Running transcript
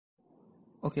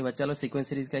Okay बच्चा लो, sequence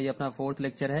series का ये अपना 4th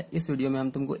लेक्चर है। इस वीडियो में हम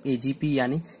तुमको एजीपी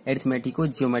यानी अरिथमेटिको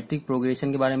ज्योमेट्रिक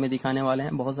प्रोग्रेशन के बारे में दिखाने वाले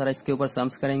हैं। बहुत सारा इसके ऊपर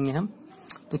सम्स करेंगे हम।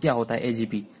 तो क्या होता है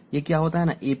एजीपी? ये क्या होता है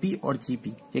ना, एपी और जीपी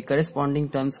के करेस्पॉन्डिंग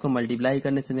टर्म्स को मल्टीप्लाई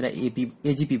करने से मेरा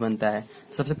एजीपी बनता है।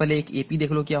 सबसे पहले एक एपी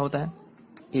देख लो क्या होता है।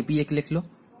 एपी एक लिख लो,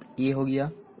 ए हो गया,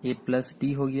 ए प्लस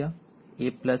डी हो गया, ए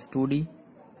plus 2d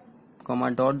comma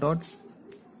dot dot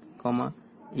comma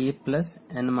ए plus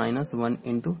N minus 1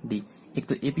 into D. एक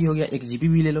तो एपी हो गया। एक जीपी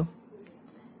भी ले लो,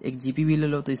 एक जीपी भी ले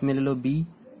लो। तो इसमें ले लो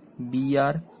B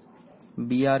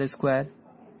are square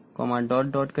comma dot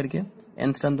dot करके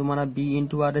एन टर्म तुम्हारा B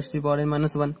into R S to power N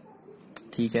minus 1।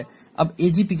 ठीक है। अब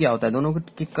एजीपी क्या होता है, दोनों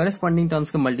के करस्पॉन्डिंग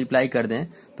टर्म्स को मल्टीप्लाई कर दें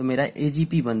तो मेरा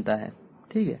एजीपी बनता है।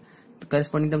 ठीक है। तो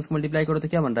करस्पॉन्डिंग टर्म्स को मल्टीप्लाई करो तो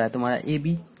क्या बन रहा है तुम्हारा ए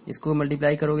बी। इसको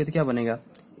मल्टीप्लाई करोगे तो क्या बनेगा,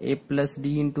 ए plus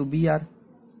D into B are.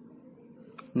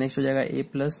 Next हो जाएगा ए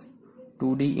plus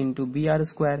 2d into B are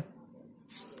square.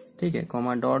 ठीक है,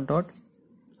 comma dot dot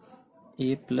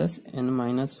A plus N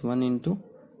minus 1 into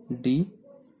D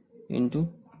into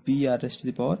B R S to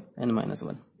the power N minus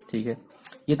 1। ठीक है,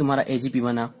 ये तुम्हारा एजीपी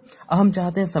बना। अब हम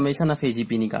चाहते हैं समेशन ऑफ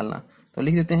एजीपी निकालना, तो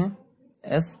लिख देते हैं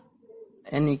S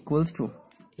N equals to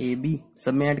A B,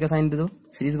 सब में ऐड का साइन दे दो,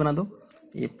 सीरीज बना दो,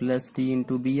 ए plus D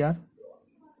into B are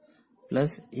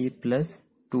plus A plus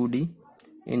 2d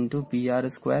into B are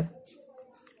square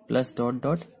plus dot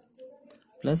dot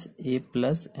plus A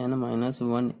plus N minus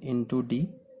 1 into D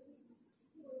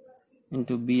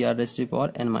into B R S to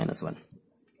power N minus 1।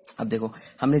 अब देखो,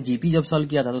 हमने GP जब solve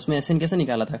किया था तो उसमें SN कैसे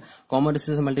निकाला था, कॉमन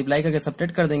रेशियो से मल्टीप्लाई करके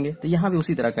सब्ट्रैक्ट कर देंगे। तो यहाँ भी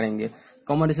उसी तरह करेंगे।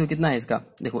 कॉमन रेशियो कितना है इसका,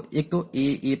 देखो एक तो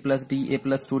ए प्लस डी, ए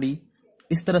प्लस 2d,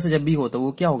 इस तरह से जब भी हो तो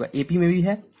वो क्या होगा, एपी में भी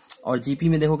है और जीपी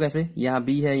में देखो कैसे, यहाँ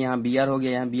बी है, यहाँ बी आर हो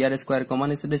गया, यहाँ B are square,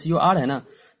 common ratio are है ना,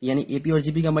 यानी एपी और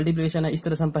जीपी का मल्टीप्लिकेशन है। इस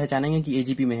तरह से हम पहचानेंगे कि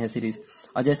एजीपी में है सीरीज।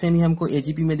 और जैसे ही हमको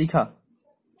एजीपी में दिखा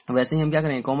वैसे ही हम क्या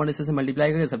करेंगे, कॉमन रेशियो से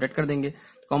मल्टीप्लाई करके सब्ट्रैक्ट कर देंगे।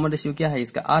 कॉमन रेशियो क्या है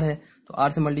इसका, आर है, तो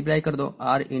आर से मल्टीप्लाई कर दो,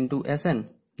 are into S N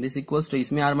this equals to,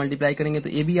 इसमें आर मल्टीप्लाई करेंगे तो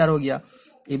ए बी आर हो गया।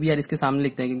 ए बी आर इसके सामने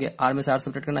लिखते हैं क्योंकि आर में से आर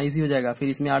सब्ट्रैक्ट करना इजी हो जाएगा। फिर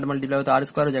इसमें आर मल्टीप्लाई हो तो आर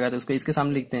स्क्वायर हो जाएगा, तो उसको इसके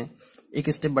सामने लिखते हैं। एक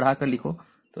स्टेप बढ़ाकर लिखो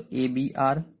तो ए बी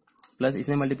आर प्लस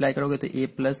इसमें मल्टीप्लाई करोगे तो ए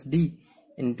plus D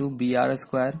into B are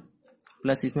square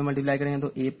plus इसमें मल्टीप्लाई करेंगे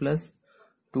तो ए plus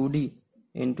 2d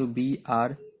into B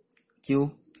are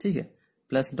cube. ठीक है,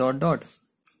 प्लस डॉट डॉट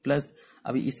प्लस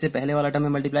अभी इससे पहले वाला टर्म में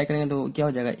मल्टीप्लाई करेंगे तो क्या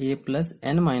हो जाएगा, ए प्लस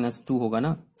एन माइनस 2 होगा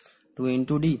ना, 2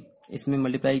 इंटू डी, इसमें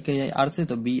मल्टीप्लाई किया आर से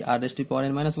तो B R S to power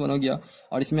N minus 1 हो गया।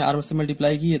 और इसमें आर से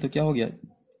मल्टीप्लाई किए तो क्या हो गया,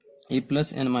 ए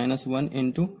plus N minus 1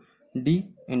 into D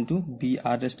into B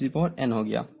R S to power N हो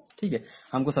गया। ठीक है,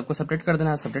 हमको सबको सब्ट्रैक्ट कर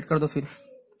देना है, सब्ट्रैक्ट कर दो फिर,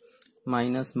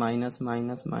 minus minus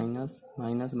minus minus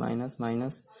minus minus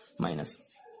minus minus.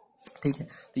 ठीक है,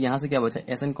 तो यहाँ से क्या बचा,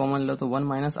 एस एन कॉमन लो तो 1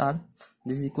 minus are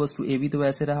this equals to A B, तो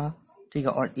वैसे रहा। ठीक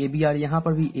है, और ए बी आर यहाँ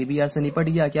पर भी ए बी आर से निपट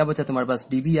गया, क्या बचा तुम्हारे पास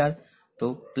डी बी आर,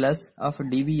 तो plus of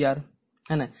D B are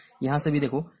है ना। यहाँ से भी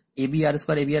देखो ए बी आर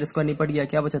स्क्वायर निपट गया,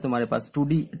 क्या बचा तुम्हारे पास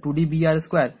 2d बी आर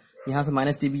स्क्वायर, यहाँ से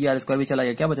minus D B are square भी चला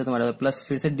गया, क्या बचा तुम्हारे पास प्लस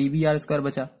फिर से डी बी आर स्क्वायर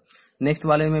बचा। नेक्स्ट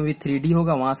वाले में भी 3d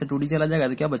होगा, वहां से 2d चला जाएगा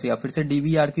तो क्या बचेगा, फिर से डी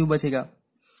बी आर क्यूब बचेगा,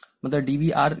 मतलब डी बी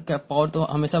आर का पावर तो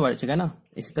हमेशा बचेगा ना।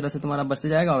 इसी तरह से तुम्हारा बचते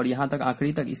जाएगा और यहाँ तक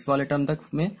आखिरी तक इस वाले टर्म तक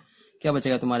में क्या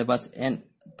बचेगा तुम्हारे पास एन,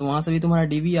 तो वहां से भी तुम्हारा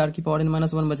डी बी आर की पावर एन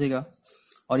माइनस 1 बचेगा।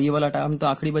 और ये वाला टर्म तो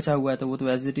आखिरी बचा हुआ है तो वो तो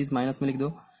एज इट इज माइनस में लिख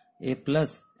दो, ए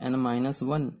plus N minus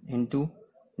 1 into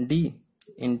D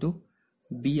into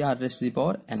B are rest to the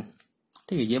power N.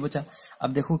 ठीक है, ये बचा।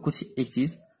 अब देखो कुछ एक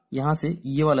चीज, यहाँ से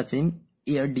ये वाला chain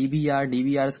D B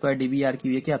are square D B are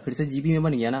की, ये क्या फिर से जीपी में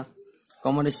बन गया ना,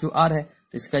 कॉमन रेशियो आर है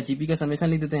तो इसका जीपी का समेशन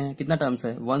लिख देते हैं। कितना टर्म्स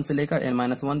है, 1 से लेकर एन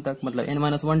माइनस 1 तक, मतलब एन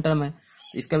माइनस 1 टर्म है,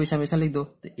 तो इसका भी समेशन लिख दो।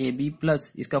 तो ए बी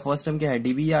प्लस इसका फर्स्ट टर्म क्या है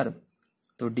डी बी आर,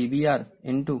 तो D B are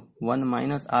into 1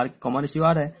 minus are, common ratio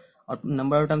are है और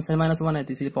number of terms N minus 1 है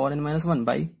तो इसलिए power N minus 1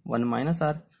 by 1 minus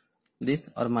are this,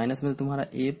 और माइनस में तो तुम्हारा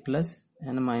ए plus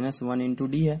N minus 1 into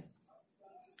D है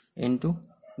इंटू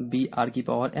बी आर की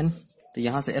पावर एन। तो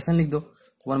यहाँ से एस एन लिख दो,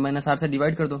 1 माइनस आर से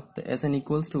डिवाइड कर दो तो S N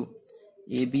equals to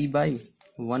A B by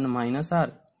 1 minus are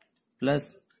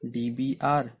plus D B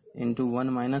are into 1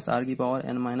 minus are की power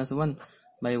N minus 1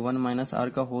 by 1 minus are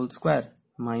का whole square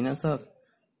minus of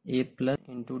A plus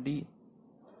into D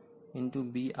into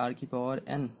B are की power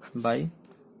N by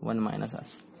 1 minus are.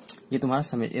 ये तुम्हारा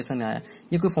summation आया।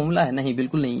 ये कोई formula है नहीं,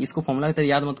 बिल्कुल नहीं, इसको फॉर्मूला की तरह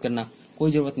याद मत करना,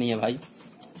 कोई जरूरत नहीं है भाई।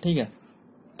 ठीक है,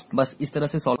 बस इस तरह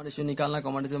से कॉमन रेशियो निकालना,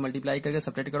 कॉमन रेशियो मल्टीप्लाई करके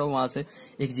सब्ट्रैक्ट करो, वहां से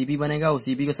एक जीपी बनेगा, उस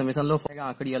जीपी का समेशन लो,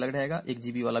 आखिरी अलग रहेगा, एक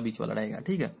जीपी वाला बीच वाला रहेगा।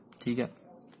 ठीक है, ठीक है।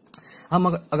 हम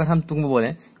अगर हम तुमको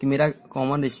बोले कि मेरा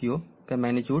कॉमन रेशियो का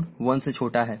मैग्नीट्यूड 1 से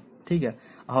छोटा है, ठीक है,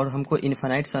 और हमको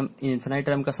इन्फिनाइट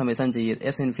टर्म का समेशन चाहिए,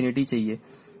 एस इन्फिनिटी चाहिए।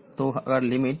 तो अगर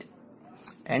limit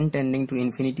n tending to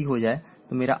infinity हो जाए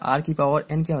तो मेरा r की पावर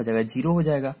n क्या हो जाएगा, 0 हो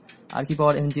जाएगा। r की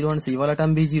पावर n 0 होने से ये वाला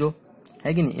टर्म भी 0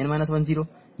 है कि नहीं, n-1 0,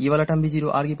 ये वाला टर्म भी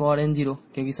 0, r की पावर n 0,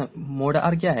 क्योंकि मोड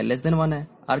r क्या है, लेस देन 1 है।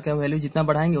 r का वैल्यू जितना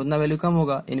बढ़ाएंगे उतना वैल्यू कम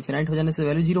होगा, इन्फिनाइट हो जाने से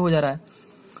वैल्यू 0 हो जा रहा है।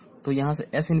 तो यहाँ से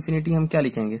s इन्फिनिटी हम क्या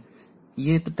लिखेंगे,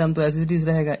 ये तो टर्म तो एज इट इज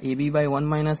रहेगा,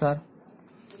 ab/1 - r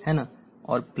है ना,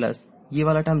 और प्लस ये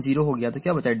वाला टर्म 0 हो गया तो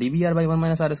क्या बचा,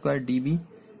 dbr/1 - r²,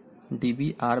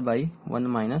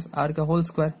 dbr/1 - r का होल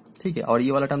स्क्वायर। ठीक है, और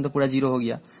ये वाला टर्म तो पूरा 0 हो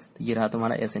गया, तो ये रहा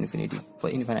तुम्हारा s infinity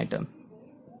for infinite term.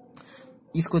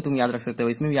 इसको तुम याद रख सकते हो।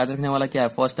 इसमें भी याद रखने वाला क्या है,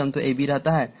 फर्स्ट टर्म तो ab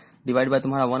रहता है, डिवाइड बाय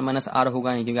तुम्हारा 1 - r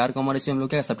होगा ही, क्योंकि r कॉमन रेशियो हम लोग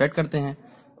क्या सब्ट्रैक्ट करते हैं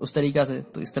उस तरीका से।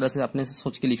 तो इस तरह से अपने से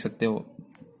सोच के लिख सकते हो।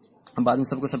 बाद में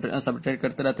सबको सब्ट्रैक्ट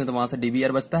करते रहते हैं तो वहां से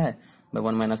dbr बचता है बाय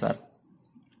 1 - r।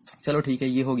 चलो ठीक है,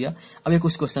 ये हो गया। अब ये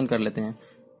कुछ क्वेश्चन कर लेते हैं।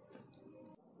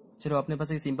 चलो अपने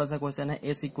पास एक सिंपल सा क्वेश्चन है,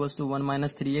 s = 1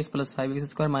 - 3x +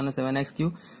 5x² - 7x³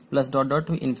 plus dot dot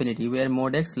to infinity where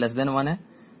mode x less than 1 है,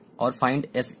 और फाइंड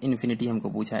s इन्फिनिटी हमको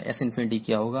पूछा है। s इन्फिनिटी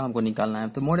क्या होगा हमको निकालना है।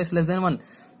 तो मोड x लेस देन 1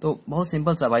 तो बहुत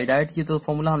सिंपल सा भाई, डायरेक्ट की तो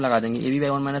फॉर्मूला हम लगा देंगे,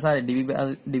 ab/1 - r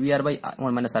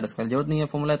dbr/1 - r²। जरूरत नहीं है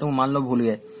फॉर्मूला, तो मान लो भूल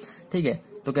गए। ठीक है,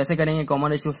 तो कैसे करेंगे, कॉमन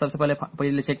रेशियो सबसे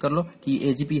पहले चेक कर लो कि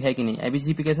एजीपी है कि नहीं।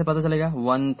 एजीपी कैसे पता चलेगा,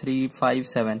 1 3 5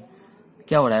 7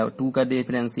 क्या हो रहा है, 2 का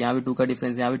डिफरेंस, यहाँ भी 2 का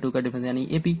डिफरेंस, यहाँ भी 2 का डिफरेंस, यानी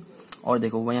एपी। और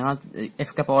देखो वो यहाँ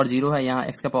x का पावर 0 है, यहाँ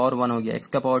x का पावर 1 हो गया, x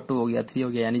का पावर 2 हो गया, 3 हो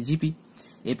गया, यानी जीपी।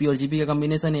 एपी और जीपी का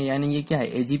कॉम्बिनेशन है, यानी ये क्या है,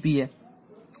 एजीपी है।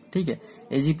 ठीक है,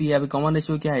 एजीपी है। अभी कॉमन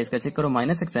रेशियो क्या है इसका, चेक करो,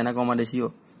 -x है ना कॉमन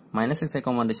रेशियो, -x है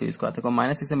कॉमन रेशियो। इसको आते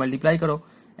 -x से मल्टीप्लाई करो,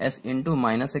 s इंटू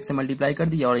 -x से मल्टीप्लाई कर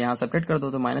दिया और यहाँ सब्ट्रैक्ट कर दो,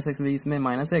 तो -x भी इसमें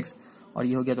 -x, और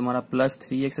ये हो गया तुम्हारा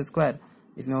 +3x²,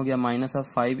 इसमें हो गया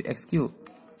 -5x³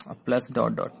 और प्लस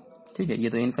डॉट डॉट। ठीक है, ये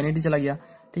तो इन्फिनिटी चला गया।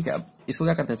 ठीक है, अब इसको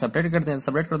क्या करते हैं, सब्ट्रैक्ट करते हैं,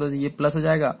 सब्ट्रैक्ट कर दो, ये प्लस हो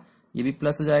जाएगा, ये भी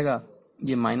प्लस हो जाएगा,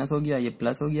 ये माइनस हो गया, ये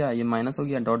प्लस हो गया, ये माइनस हो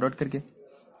गया, डॉट डॉट करके।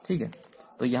 ठीक है,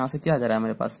 तो यहाँ से क्या आ जा रहा है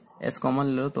मेरे पास, s कॉमन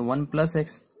ले लो तो 1 +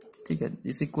 x। ठीक है,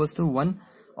 इस इक्वल्स टू 1,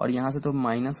 और यहाँ से तो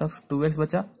 -2x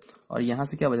बचा, और यहाँ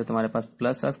से क्या बचा तुम्हारे पास,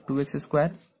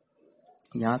 +2x²,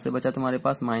 यहाँ से बचा तुम्हारे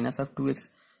पास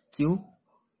 -2x³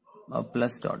 और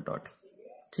प्लस डॉट डॉट।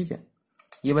 ठीक है,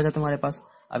 ये बचा तुम्हारे पास।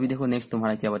 अभी देखो नेक्स्ट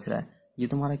तुम्हारा क्या बच रहा है, ये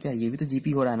तुम्हारा क्या है, ये भी तो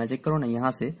जीपी हो रहा है ना, चेक करो ना।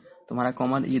 यहाँ से तुम्हारा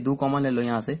कॉमन, ये 2 कॉमन ले लो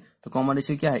यहाँ से, तो कॉमन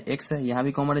रेशियो क्या है, x है, यहाँ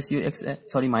भी कॉमन रेशियो x है,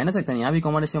 सॉरी -x है, यहाँ भी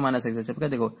कॉमन रेशियो -x है। जब क्या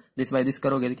देखो, दिस बाय दिस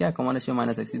करोगे तो क्या common ratio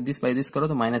 -x, this by this करो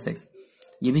तो -x।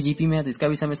 ये भी जीपी में है तो इसका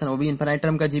भी समेशन, वो भी इन्फिनाइट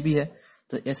टर्म का जीपी है।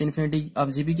 तो s इन्फिनिटी,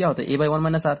 अब जीपी क्या होता है,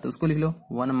 a/1 - r, तो उसको लिख लो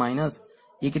 1 माइनस,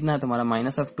 ये कितना है तुम्हारा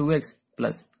 -2x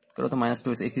प्लस करो तो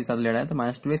 -2x, एक ही साथ ले रहा है तो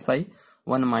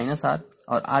 -2x/1 - r,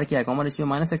 और r क्या है, कॉमन रेशियो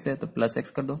 -x है तो +x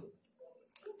कर दो।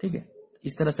 ठीक है,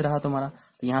 इस तरह से रहा तुम्हारा।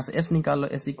 तो यहाँ से s निकाल लो,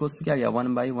 s इक्वल्स क्या गया,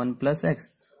 1/1 + x,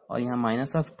 और यहाँ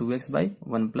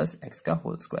 -2x/1 + x का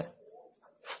होल स्क्वायर।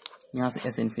 यहाँ से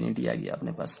s इन्फिनिटी आ गया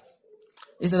अपने पास।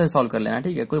 इस तरह से सॉल्व कर लेना।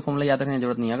 ठीक है, कोई फॉर्मूला याद रखने की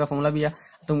जरूरत नहीं है। अगर फॉर्मूला भी है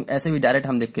तुम ऐसे भी डायरेक्ट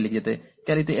हम देख के लिख देते,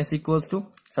 क्या लिखते, s इक्वल्स टू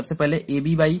सबसे पहले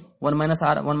ab/1 -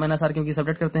 r, 1 - r क्योंकि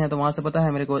सब्ट्रैक्ट करते हैं तो वहां से पता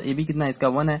है मेरे को ab कितना है, इसका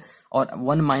 1 है, और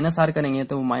 1 - r करेंगे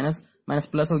तो माइनस माइनस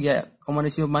प्लस हो गया, कॉमन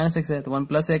रेशियो -x है तो 1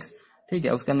 + x। ठीक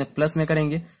है, उसके अंदर प्लस में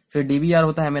करेंगे, फिर dbr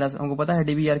होता है मेरा, हमको पता है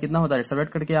dbr कितना होता है,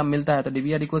 सब्ट्रैक्ट करके आप मिलता है, तो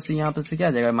dbr इक्वल्स टू यहाँ पर से क्या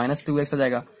आ जाएगा, -2x आ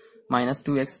जाएगा,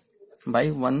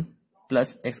 -2x/1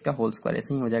 + x का होल स्क्वायर,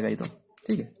 ऐसे ही हो जाएगा ये तो।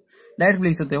 ठीक है, डायरेक्ट भी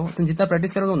लिख सकते हो, तुम जितना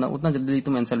प्रैक्टिस करोगे ना उतना जल्दी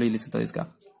तुम आंसर भी लिख सकते हो। इसका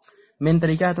मेन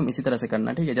तरीका है तुम इसी तरह से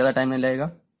करना। ठीक है, ज्यादा टाइम नहीं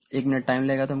लगेगा, 1 मिनट टाइम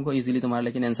लगेगा तुमको इजीली तुम्हारा,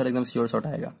 लेकिन आंसर एकदम श्योर शॉर्ट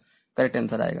आएगा, करेक्ट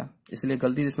आंसर आएगा, इसलिए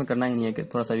गलती इसमें करना ही नहीं है कि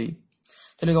थोड़ा सा भी।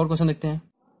 चलिए और क्वेश्चन देखते हैं।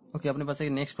 ओके, अपने पास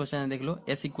एक नेक्स्ट क्वेश्चन है, देख लो,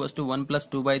 s = 1 +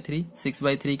 2/3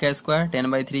 6/3 का स्क्वायर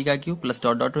 10/3 का cube plus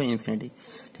dot dot to infinity.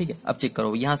 ठीक है, अब चेक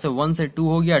करो, यहाँ से 1 से 2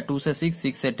 हो गया, 2 से 6,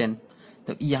 6 से 10,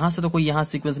 तो यहाँ से तो कोई यहाँ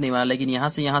सीक्वेंस नहीं बना, लेकिन यहाँ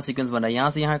से यहाँ सीक्वेंस बना है।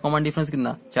 यहाँ से यहाँ कॉमन डिफरेंस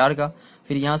कितना, 4 का,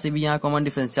 फिर यहाँ से भी यहाँ कॉमन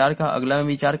डिफरेंस 4 का, अगला में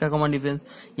भी 4 का कॉमन डिफरेंस,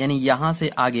 यानी यहाँ से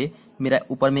आगे मेरा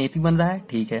ऊपर में एपी बन रहा है।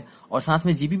 ठीक है, और साथ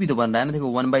में जीपी भी तो बन रहा है ना, देखो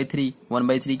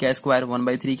 1/3 का स्क्वायर,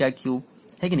 1/3 का क्यूब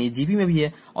है कि नहीं, जीपी में भी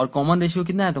है, और कॉमन रेशियो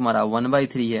कितना है तुम्हारा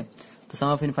 1/3 है। तो सम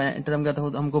ऑफ इनफाइनाइट टर्म का तो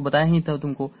हमको बताया ही था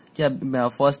तुमको, क्या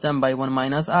फर्स्ट टर्म बाय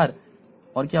 1 - r,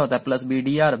 और क्या होता है प्लस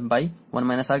bdr/1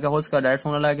 - r का होल स्क्वायर। डायरेक्ट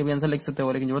फॉर्मूला लगा के भी आंसर लिख सकते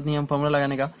हो, लेकिन जरूरत नहीं है हम फॉर्मूला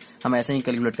लगाने का, हम ऐसे ही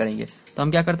कैलकुलेट करेंगे। तो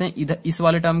हम क्या करते हैं, इधर इस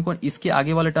वाले टर्म को, इसके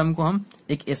आगे वाले टर्म को हम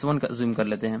एक s1 का जूम कर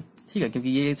लेते हैं। ठीक है, क्योंकि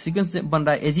ये सीक्वेंस बन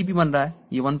रहा है, एजीपी बन रहा है,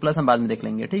 ये 1+ हम बाद में देख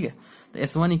लेंगे। ठीक है, तो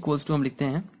s1 इक्वल्स टू हम लिखते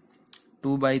हैं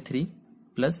 2/3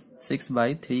 प्लस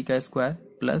 6/3 का स्क्वायर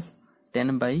प्लस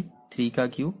 10/3 का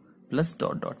क्यूब प्लस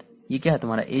डॉट डॉट, ये क्या है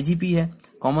तुम्हारा AGP है।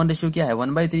 कॉमन रेशियो क्या है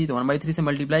 1/3, तो 1/3 से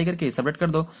मल्टीप्लाई करके सेपरेट कर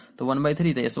दो तो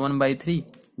 1/3, तो S1/3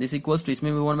 दिस इक्वल्स टू,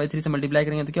 इसमें भी 1/3 से मल्टीप्लाई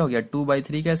करेंगे तो क्या हो गया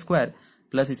 2/3 का स्क्वायर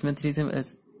प्लस इसमें 3 से,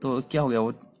 तो क्या हो गया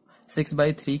वो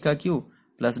 6/3 का क्यूब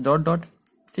प्लस डॉट डॉट,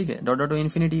 ठीक है, dot dot to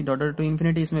infinity, dot dot to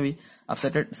infinity. इसमें भी अब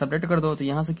सेपरेट कर दो तो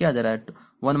यहाँ से क्या आ जा रहा है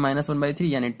 1 - 1/3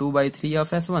 यानी 2/3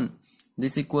 of S1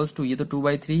 this equals to, ये तो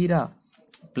 2/3 ही रहा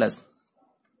प्लस,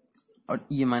 और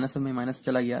ये माइनस में माइनस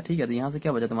चला गया, ठीक है। तो यहाँ से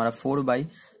क्या बचा तुम्हारा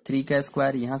 4/3 का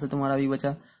स्क्वायर, यहाँ से तुम्हारा भी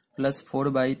बचा प्लस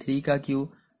 4/3 का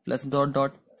क्यूब प्लस डॉट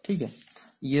डॉट, ठीक है।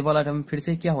 ये वाला टर्म फिर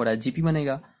से क्या हो रहा है जीपी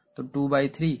बनेगा, तो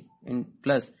 2/3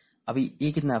 प्लस अभी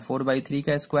ए कितना है 4/3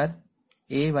 का square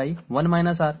a by 1 -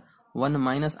 r,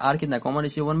 1 - r कितना कॉमन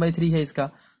रेशियो 1/3 है इसका,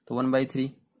 तो 1/3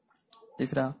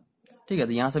 तीसरा, ठीक है।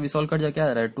 तो यहाँ से भी सॉल्व कर जा, क्या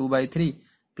आ रहा है 2/3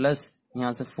 प्लस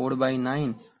यहाँ से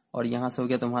 4/9 और यहाँ से हो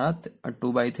गया तुम्हारा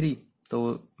 2/3,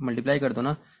 तो मल्टीप्लाई कर दो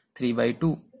ना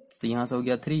 3/2, तो यहाँ से हो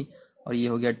गया 3 और ये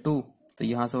हो गया 2, तो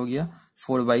यहाँ से हो गया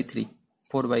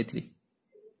 4/3,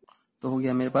 तो हो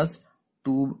गया मेरे पास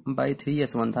 2/3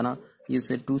 S1 था ना, ये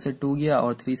से 2 से 2 गया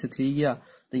और 3 से 3 गया,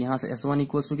 तो यहाँ से S1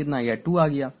 इक्वल्स टू कितना आ गया 2 आ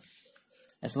गया।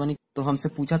 S1 तो हमसे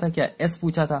पूछा था क्या, S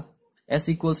पूछा था, S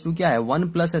इक्वल्स टू क्या है 1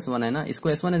 + S1 है ना, इसको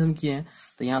S1 हम किए हैं,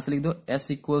 तो यहाँ से लिख दो S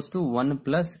इक्वल्स टू 1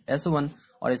 + S1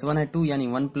 और S1 है 2 यानी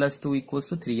 1 + 2 इक्वल्स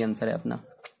टू 3 आंसर है अपना।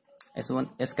 S1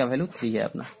 S का वैल्यू 3 है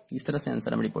अपना, इस तरह से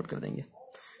आंसर हम रिपोर्ट कर देंगे,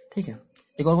 ठीक है।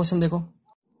 एक और क्वेश्चन देखो,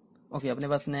 ओके, अपने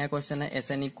पास नया क्वेश्चन है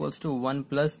Sn इक्वल्स टू 1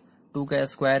 + 2 का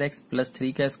स्क्वायर x प्लस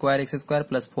 3 का स्क्वायर x स्क्वायर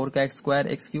प्लस 4 का x square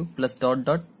x cube plus dot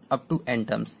dot up to n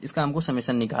terms, इसका हमको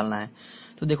समेशन निकालना है।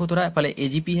 तो देखो थोड़ा पहले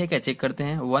AGP है क्या चेक करते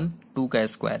हैं, 1 2 का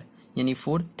स्क्वायर यानी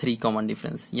 4 3 कॉमन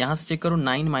डिफरेंस, यहाँ से चेक करो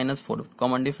 9 - 4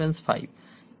 कॉमन डिफरेंस 5,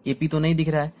 AP तो नहीं दिख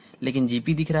रहा है लेकिन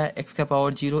GP दिख रहा है, x का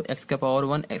पावर 0 x का पावर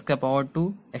 1 x का पावर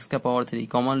 2 x का पावर 3,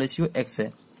 कॉमन रेशियो x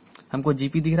है। हमको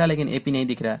GP दिख रहा है लेकिन AP नहीं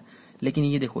दिख रहा है, लेकिन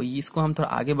ये देखो इसको हम थोड़ा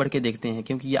आगे बढ़ के देखते हैं,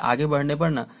 क्योंकि ये आगे बढ़ने पर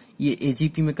ना ये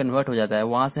AGP में कन्वर्ट हो जाता है,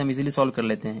 वहां से हम इजीली सॉल्व कर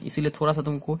लेते हैं, इसीलिए थोड़ा सा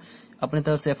तुमको अपने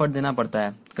तरफ से एफर्ट देना पड़ता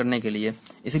है करने के लिए।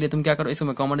 इसीलिए तुम क्या करो,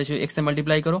 इसमें कॉमन रेशियो x से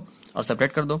मल्टीप्लाई करो और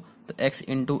सेपरेट कर दो, तो x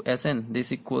into SN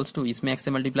this equals to, इसमें x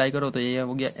से मल्टीप्लाई करो तो ये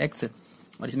हो गया x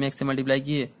और इसमें x से मल्टीप्लाई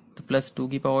किए तो प्लस 2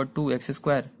 की पावर 2 x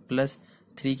स्क्वायर प्लस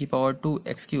 3 की power 2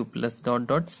 x cube plus dot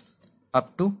dot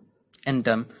up to n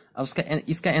term. अब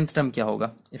इसका nth टर्म क्या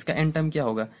होगा, इसका n टर्म क्या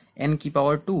होगा n की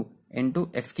पावर 2 इंटू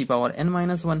x की पावर n -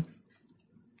 1,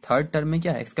 थर्ड टर्म में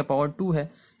क्या है x का पावर 2 है,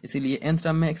 इसीलिए nth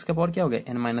टर्म में x का पावर क्या हो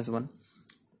गया n - 1,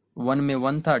 1 में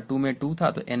 1 था 2 में 2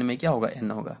 था तो n में क्या होगा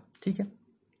n होगा, ठीक है।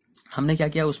 हमने क्या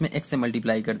किया उसमें x से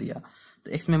मल्टीप्लाई कर दिया,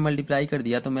 तो x में मल्टीप्लाई कर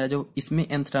दिया तो मेरा जो इसमें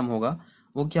nth टर्म होगा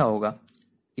वो क्या होगा,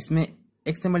 इसमें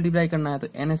x से मल्टीप्लाई करना है तो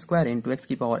n स्क्वायर इंटू x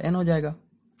की पावर n हो जाएगा,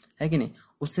 है कि नहीं।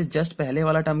 उससे जस्ट पहले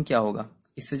वाला टर्म क्या होगा,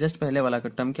 इससे जस्ट पहले वाला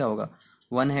टर्म क्या होगा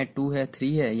 1 है 2 है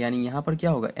 3 है, यानी यहाँ पर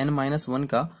क्या होगा n - 1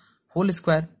 का होल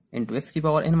स्क्वायर इंटू x की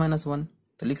पावर n - 1,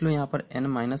 तो लिख लो यहाँ पर n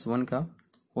 - 1 का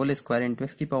होल स्क्वायर इंटू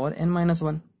x की पावर n -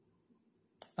 1।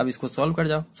 अब इसको सॉल्व कर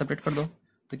जाओ, सेपरेट कर दो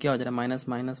तो क्या हो जा रहा है minus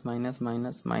minus minus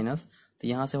minus minus, तो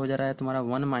यहाँ से हो जा रहा है तुम्हारा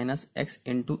 1 - x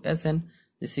into SN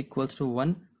this equals to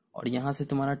 1, और यहाँ से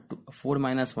तुम्हारा 4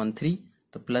 - 1 3,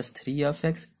 तो प्लस 3 ऑफ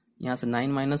x, यहाँ से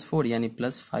 9 - 4 यानी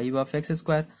प्लस 5 ऑफ x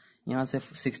स्क्वायर, यहाँ से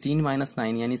 16 -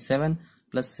 9 यानी 7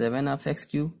 plus 7 of x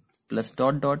cube plus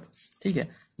dot dot, ठीक है।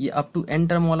 ये अप टू n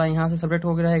टर्म वाला यहाँ से सेपरेट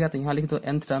होकर रहेगा, तो यहाँ लिख दो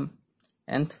nth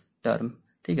टर्म,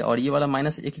 ठीक है। और ये वाला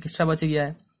माइनस एक एक्स्ट्रा बच गया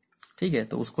है, ठीक है,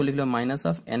 तो उसको लिख लो minus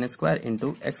of n square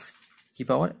into x की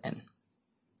पावर n,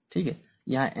 ठीक है।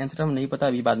 यहाँ nth टर्म नहीं पता,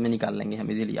 अभी बाद में निकाल लेंगे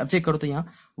हम इजीली। अब चेक करो तो यहाँ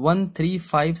 1 3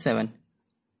 5 7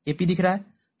 AP दिख रहा है,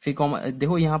 फिर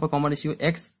देखो यहाँ पर कॉमन रेशियो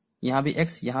x, यहाँ भी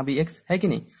x यहाँ भी x है कि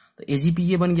नहीं, तो AGP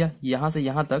ये बन गया, यहाँ से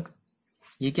यहाँ तक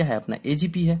ये क्या है अपना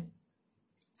AGP है,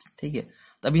 ठीक है।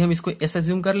 तो अभी हम इसको S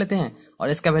एज्यूम कर लेते हैं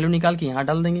और S का वैल्यू निकाल के यहाँ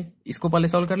डाल देंगे, इसको पहले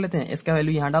सॉल्व कर लेते हैं, S का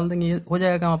वैल्यू यहाँ डाल देंगे, हो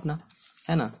जाएगा काम अपना,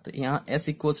 है ना। तो यहाँ S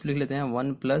इक्वल्स लिख लेते हैं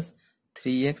 1 +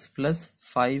 3x +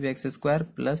 5x square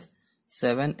plus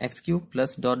 7x cube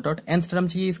plus dot dot, nth term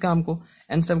चाहिए इसका हमको,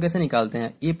 nth टर्म कैसे निकालते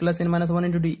हैं a + n - 1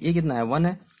 into D, a कितना है 1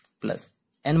 है plus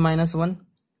n - 1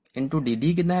 into D,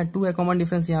 D कितना है 2 है, कॉमन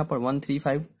डिफरेंस यहाँ पर 1 3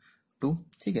 5 2,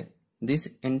 ठीक है। दिस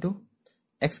इंटू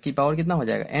x की पावर कितना हो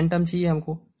जाएगा, n टर्म चाहिए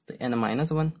हमको तो n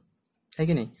 - 1 है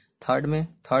कि नहीं, थर्ड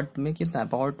में कितना है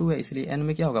पावर 2 है, इसलिए n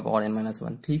में क्या होगा पावर n -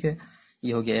 1, ठीक है।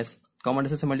 ये हो गया s, कॉमन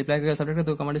रेशियो से मल्टीप्लाई करके सब्ट्रैक्ट कर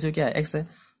दो, कॉमन रेशियो क्या है x है,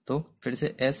 तो फिर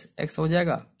से s x हो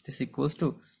जाएगा दिस इक्वल्स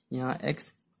टू यहाँ x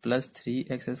plus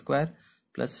 3x square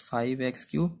plus 5x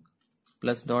cube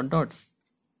plus dot dot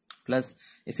plus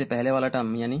इससे पहले वाला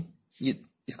टर्म, यानी ये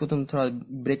इसको तुम थोड़ा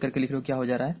ब्रेक करके लिख लो क्या हो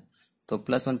जा रहा है, तो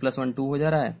 +1 + 1 2 हो जा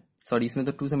रहा है, सॉरी इसमें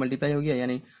तो 2 से मल्टीप्लाई हो गया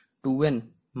यानी 2n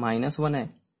 -1 है,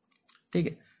 ठीक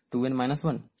है, 2n -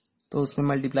 1, तो उसमें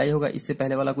मल्टीप्लाई होगा, इससे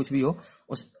पहले वाला कुछ भी हो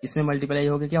उस इसमें मल्टीप्लाई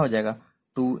होगा, क्या हो जाएगा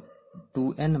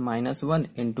 2n - 1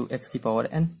 इंटू एक्स की पावर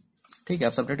n, ठीक है।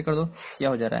 अब सब्ट्रैक्ट कर दो, क्या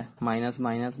हो जा रहा है minus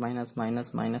minus minus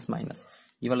minus minus minus,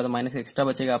 ये वाला तो माइनस एक्स्ट्रा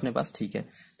बचेगा अपने पास, ठीक है।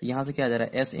 तो यहाँ से क्या आ जा रहा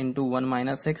है s into 1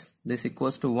 minus x, this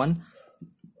equals to 1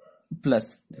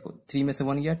 plus, देखो 3 में से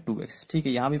 1 गया 2x, ठीक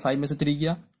है। यहाँ भी 5 में से 3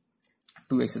 गया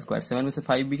 2x स्क्वायर, 7 में से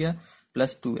 5 भी गया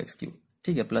प्लस 2x क्यूब,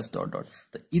 ठीक है, प्लस डॉट डॉट।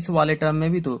 तो इस वाले टर्म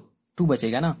में भी तो 2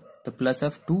 बचेगा ना, तो प्लस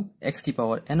ऑफ 2x की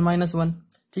पावर n - 1,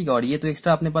 ठीक है। और ये तो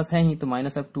एक्स्ट्रा अपने पास है ही, तो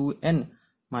minus of 2n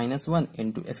 - 1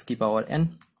 into x की पावर n,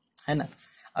 है ना।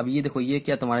 अब ये देखो, ये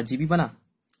क्या तुम्हारा जीपी बना,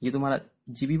 ये तुम्हारा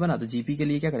जीपी बना, तो जीपी के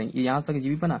लिए क्या करेंगे, ये यहाँ तक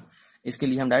जीपी बना, इसके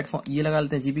लिए हम डायरेक्ट ये लगा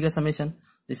लेते हैं जीपी का summation,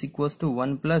 this equals to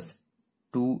 1 plus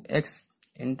 2x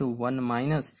into 1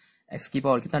 minus x की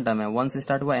पावर, कितना टर्म है 1 से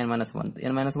स्टार्ट हुआ n - 1, तो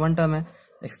n - 1 टर्म है,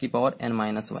 एक्स की power n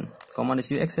 - 1, common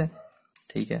ratio x है,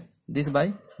 ठीक है, दिस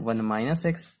बाय 1 माइनस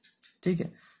एक्स, ठीक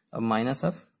है। अब minus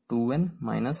of 2n -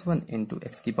 1 into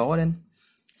x की पावर n,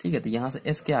 ठीक है। तो यहाँ से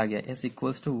s क्या आ गया, s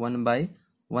equals to 1 by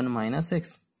 1 minus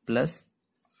x plus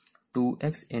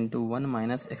 2x into 1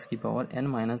 minus x की power n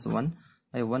 - 1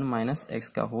 by 1 minus x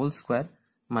का whole square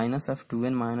minus of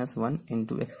 2n - 1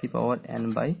 into x की power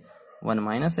n by 1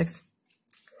 minus x,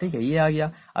 ठीक है, ये आ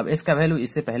गया। अब s का वैल्यू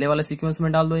इससे पहले वाले सीक्वेंस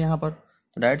में डाल दो यहाँ पर,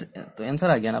 तो डायरेक्ट तो आंसर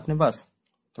आ गया ना अपने पास,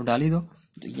 तो डाल ही दो।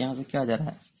 तो यहाँ से क्या आ जा रहा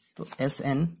है, तो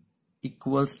Sn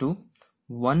इक्वल्स टू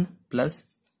 1 प्लस,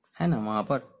 है ना, वहां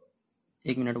पर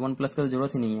 1 मिनट 1 प्लस का तो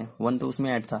जरूरत ही नहीं है, 1 तो उसमें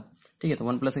ऐड था, ठीक है, तो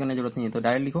 1 प्लस करने की जरूरत नहीं है, तो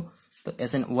डायरेक्ट लिखो। तो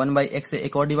Sn 1 बाई एक्स से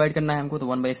एक और डिवाइड करना है हमको, तो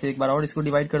 1 बाई एक्स से एक बार और इसको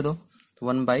डिवाइड कर दो, तो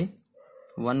 1 बाई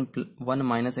 1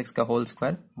 माइनस एक्स का होल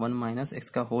स्क्वायर, 1 माइनस एक्स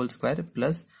का होल स्क्वायर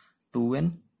प्लस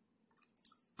 2n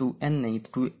नहीं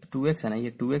 2x है ना,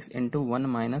 ये 2x इंटू 1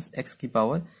 माइनस एक्स की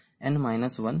power n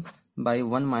 - 1 by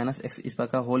 1 minus x, इस पर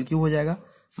का होल क्यों हो जाएगा,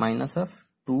 minus of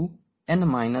 2n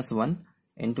 - 1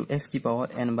 into x की power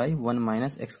n by 1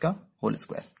 minus x का होल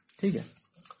स्क्वायर, ठीक है।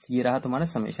 ये रहा तुम्हारा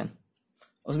समेशन,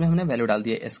 उसमें हमने वैल्यू डाल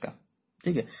दिया s का,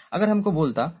 ठीक है। अगर हमको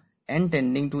बोलता n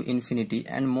tending to infinity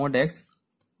and mode x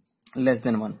less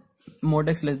than 1, mode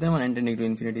x less than 1 N tending to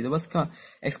infinity, तो बस का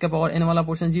x का पावर n वाला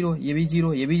पोर्शन 0, ये भी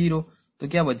 0, ये भी 0, तो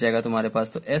क्या बच जाएगा तुम्हारे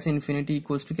पास, तो s इन्फिनिटी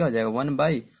इक्वल्स टू क्या हो जाएगा 1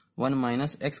 बाई 1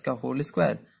 माइनस एक्स का whole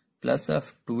square plus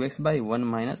of 2x by 1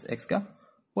 minus x का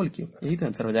होल क्यूब, यही तो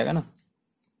आंसर हो जाएगा ना।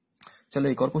 चलो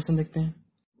एक और क्वेश्चन देखते हैं।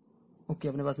 ओके,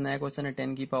 अपने पास नया क्वेश्चन है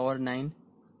 10 की पावर 9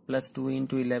 प्लस 2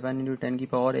 इंटू 11 इंटू 10 की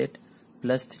पावर 8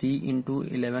 प्लस 3 इंटू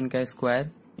 11 का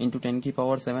स्क्वायर इंटू 10 की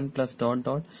power 7 plus dot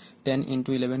dot 10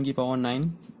 into 11 की power 9,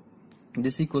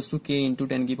 this equals to k into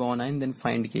 10 की पावर 9, देन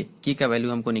फाइंड k का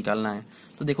वैल्यू हमको निकालना है।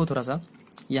 तो देखो थोड़ा सा,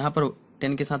 यहाँ पर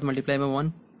 10 के साथ मल्टीप्लाई में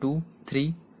 1 2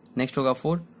 3, नेक्स्ट होगा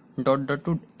 4 डॉट डॉट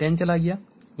टू 10 चला गया,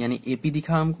 यानी AP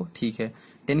दिखा हमको, ठीक है।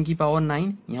 10 की पावर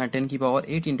 9, यहाँ 10 की पावर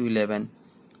 8 इंटू 11,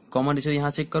 कॉमन रेशियो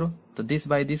यहाँ चेक करो, तो दिस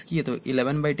बाई दिस किए तो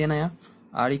 11 बाई 10 आया,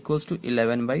 r इक्वल्स टू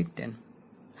 11 बाई 10,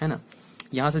 है ना।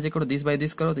 यहाँ से चेक करो, दिस बाई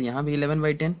दिस करो, तो यहाँ भी 11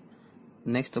 बाई 10,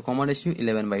 नेक्स्ट तो कॉमन रेशियो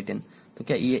 11 बाई 10, तो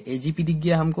क्या ये AGP दिख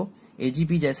गया हमको।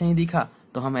 AGP जैसे ही दिखा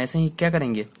तो हम ऐसे ही क्या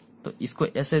करेंगे, तो इसको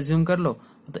S एज्यूम कर लो,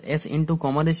 तो S इंटू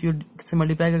कॉमन रेशियो से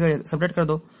मल्टीप्लाई करके सब्ट्रैक्ट कर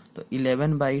दो, तो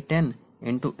 11 बाई 10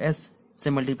 इंटू S से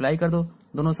मल्टीप्लाई कर दो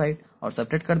दोनों साइड और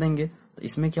सब्ट्रैक्ट कर देंगे, तो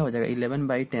इसमें क्या हो जाएगा 11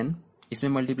 बाई 10, इसमें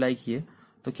मल्टीप्लाई किए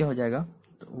तो क्या हो जाएगा,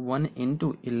 तो 1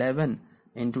 इंटू 11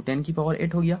 इंटू 10 की पावर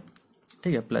 8 हो गया,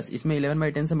 ठीक है, प्लस इसमें 11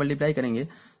 बाई 10 से मल्टीप्लाई करेंगे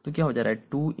तो क्या हो जा रहा है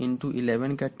 2 इंटू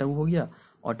 11 का 2 हो गया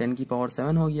और 10 की पावर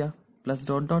 7 हो गया, प्लस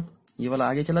डॉट डॉट ये वाला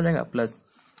आगे चला जाएगा, प्लस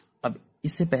अब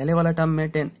इससे पहले वाला टर्म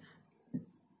में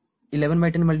 11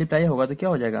 बाई 10 मल्टीप्लाई होगा तो क्या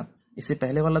हो जाएगा, इससे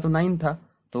पहले वाला तो 9 था,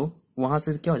 तो वहां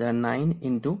से क्या हो जाएगा 9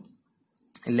 इंटू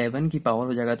 11 की पावर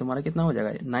हो जाएगा तुम्हारा, कितना हो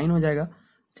जाएगा 9 हो जाएगा,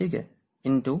 ठीक है,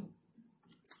 इंटू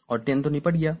और 10 तो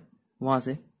निपट गया वहां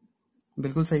से,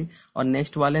 बिल्कुल सही। और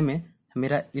नेक्स्ट वाले में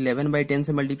मेरा 11 बाई 10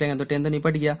 से मल्टीप्लाई तो 10 तो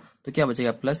निपट गया, तो क्या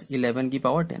बचेगा प्लस 11 की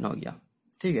पावर 10 हो गया,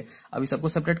 ठीक है। अभी सबको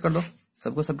सब्ट्रैक्ट कर दो,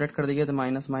 सबको सब्ट्रैक्ट कर देंगे तो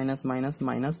माइनस माइनस माइनस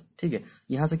माइनस, ठीक है।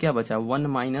 यहाँ से क्या बचा 1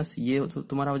 माइनस ये तो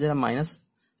तुम्हारा हो जाएगा माइनस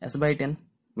s बाई 10,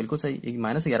 बिल्कुल सही, एक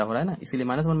माइनस 11 हो रहा है ना, इसीलिए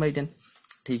माइनस 1 बाई 10,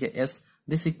 ठीक है। s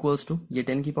दिस इक्वल्स टू ये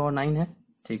 10 की पावर 9 है,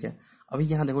 ठीक है। अभी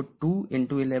यहाँ देखो 2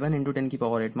 इंटू 11 इंटू 10 की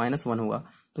पावर 8 माइनस 1 हुआ,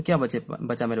 तो क्या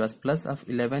बचा मेरे पास प्लस ऑफ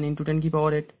 11 इंटू 10 की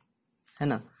पावर 8, है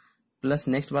ना, प्लस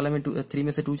नेक्स्ट वाला में 3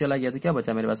 में से 2 चला गया तो क्या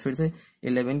बचा मेरे पास फिर से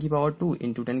 11 की पावर 2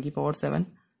 इंटू 10 की पावर 7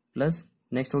 प्लस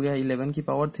नेक्स्ट हो गया 11 की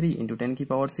पावर 3 इंटू 10 की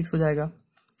पावर 6 हो जाएगा,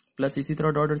 प्लस इसी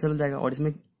तरह डॉट डॉट चल जाएगा। और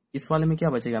इसमें इस वाले में क्या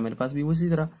बचेगा मेरे पास भी उसी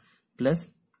तरह, प्लस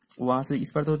वहां से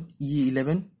इस पर तो ये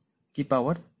 11 की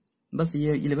पावर, बस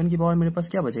ये 11 की पावर मेरे पास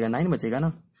क्या बचेगा 9 बचेगा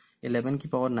ना, 11 की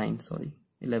पावर 9 सॉरी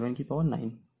 11 की पावर 9,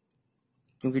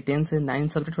 क्योंकि 10 से 9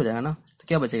 सब्ट्रैक्ट हो जाएगा ना, तो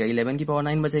क्या बचेगा 11 की पावर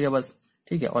 9 बचेगा बस।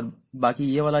 ठीक है, और बाकी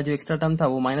ये वाला जो एक्स्ट्रा टर्म था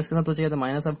वो माइनस के साथ बचेगा, तो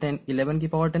माइनस ऑफ 10 11 की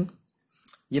पावर 10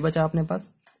 ये बचा अपने पास।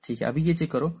 ठीक है, अभी ये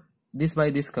चेक करो, दिस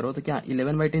बाई दिस करो तो क्या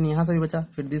 11/10 यहाँ से भी बचा,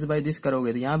 फिर दिस बाई दिस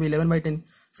करोगे तो यहाँ भी 11/10,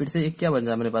 फिर से एक क्या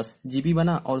बचा मेरे पास जीपी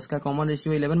बना, और उसका कॉमन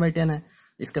रेशियो 11/10 है।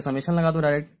 इसका समेशन लगा दो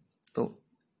डायरेक्ट, तो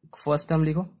फर्स्ट टर्म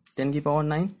लिखो 10 की power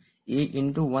 9 a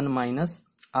into 1 minus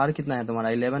are कितना है तुम्हारा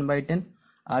 11/10,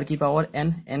 आर की पावर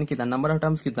n, n कितना नंबर ऑफ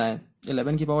टर्म्स कितना है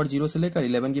 11 की पावर 0 से लेकर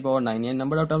 11 की पावर 9, ये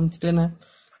नंबर ऑफ टर्म्स 10 है,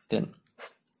 10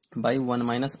 बाई 1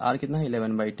 माइनस आर कितना है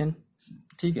 11/10।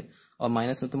 ठीक है, और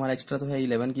माइनस में तुम्हारा एक्स्ट्रा तो है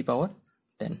 11 की power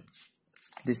 10,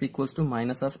 this equals to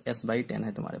minus of s/10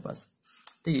 है तुम्हारे पास।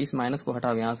 ठीक है, इस माइनस को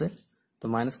हटाओ यहाँ से, तो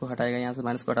माइनस को हटाएगा यहाँ से,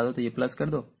 माइनस को हटा दो तो ये प्लस कर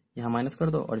दो, यहाँ माइनस कर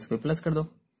दो और इसको प्लस कर दो,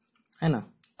 है ना।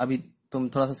 अभी तुम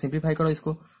थोड़ा सा सिंप्लीफाई करो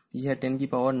इसको, ये है 10 की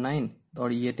पावर 9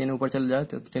 और ये 10 ऊपर चल जाए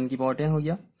तो 10 की पावर 10 हो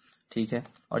गया। ठीक है,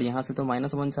 और यहाँ से तो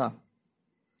 -1 था,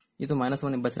 ये तो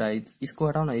 -1 बच रहा है, इसको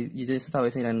हटाओ ना, ये जैसे था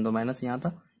वैसे ही रहने दो, माइनस यहाँ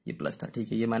था ये प्लस था।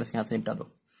 ठीक है, ये माइनस यहाँ से निपटा दो।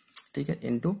 ठीक है,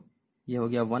 इनटू ये हो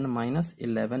गया 1 माइनस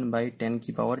 11/10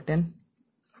 की पावर 10।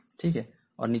 ठीक है,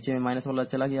 और नीचे में माइनस वाला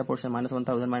चला गया पोर्शन, -1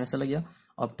 था उधर माइनस चला गया,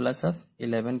 और प्लस ऑफ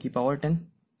 11 की पावर 10।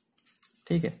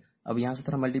 ठीक है, अब यहाँ से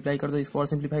थोड़ा मल्टीप्लाई कर दो, इसको और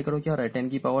सिंप्लीफाई करो, क्या हो रहा है 10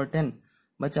 की पावर 10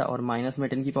 बचा, और माइनस में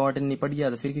 10 की पावर 10 निपट गया,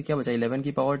 तो फिर क्या बचा 11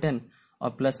 की पावर 10, और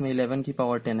प्लस में 11 की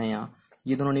पावर 10 है यहाँ,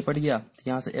 ये दोनों निपट गया, तो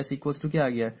यहाँ से s इक्वल्स टू क्या आ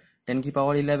गया 10 की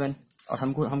पावर 11, और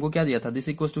हमको क्या दिया था this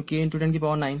equals to k into 10 की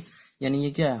पावर 9, यानी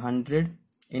ये क्या है 100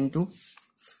 इंटू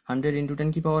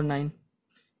 10 की पावर 9,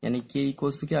 यानी k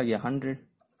इक्वल्स टू क्या आ गया 100।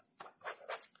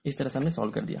 इस तरह से हमने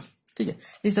सॉल्व कर दिया। ठीक है,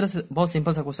 इस तरह से बहुत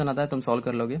सिंपल सा क्वेश्चन आता है, तुम सॉल्व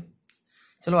कर लोगे।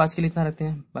 चलो आज के लिए इतना रखते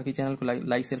हैं, बाकी चैनल को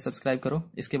लाइक शेयर सब्सक्राइब करो।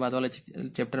 इसके बाद वाले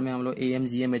चैप्टर में हम लोग AM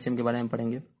GM HM के बारे में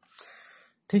पढ़ेंगे।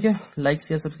 ठीक है, लाइक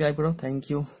शेयर सब्सक्राइब करो, थैंक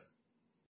यू।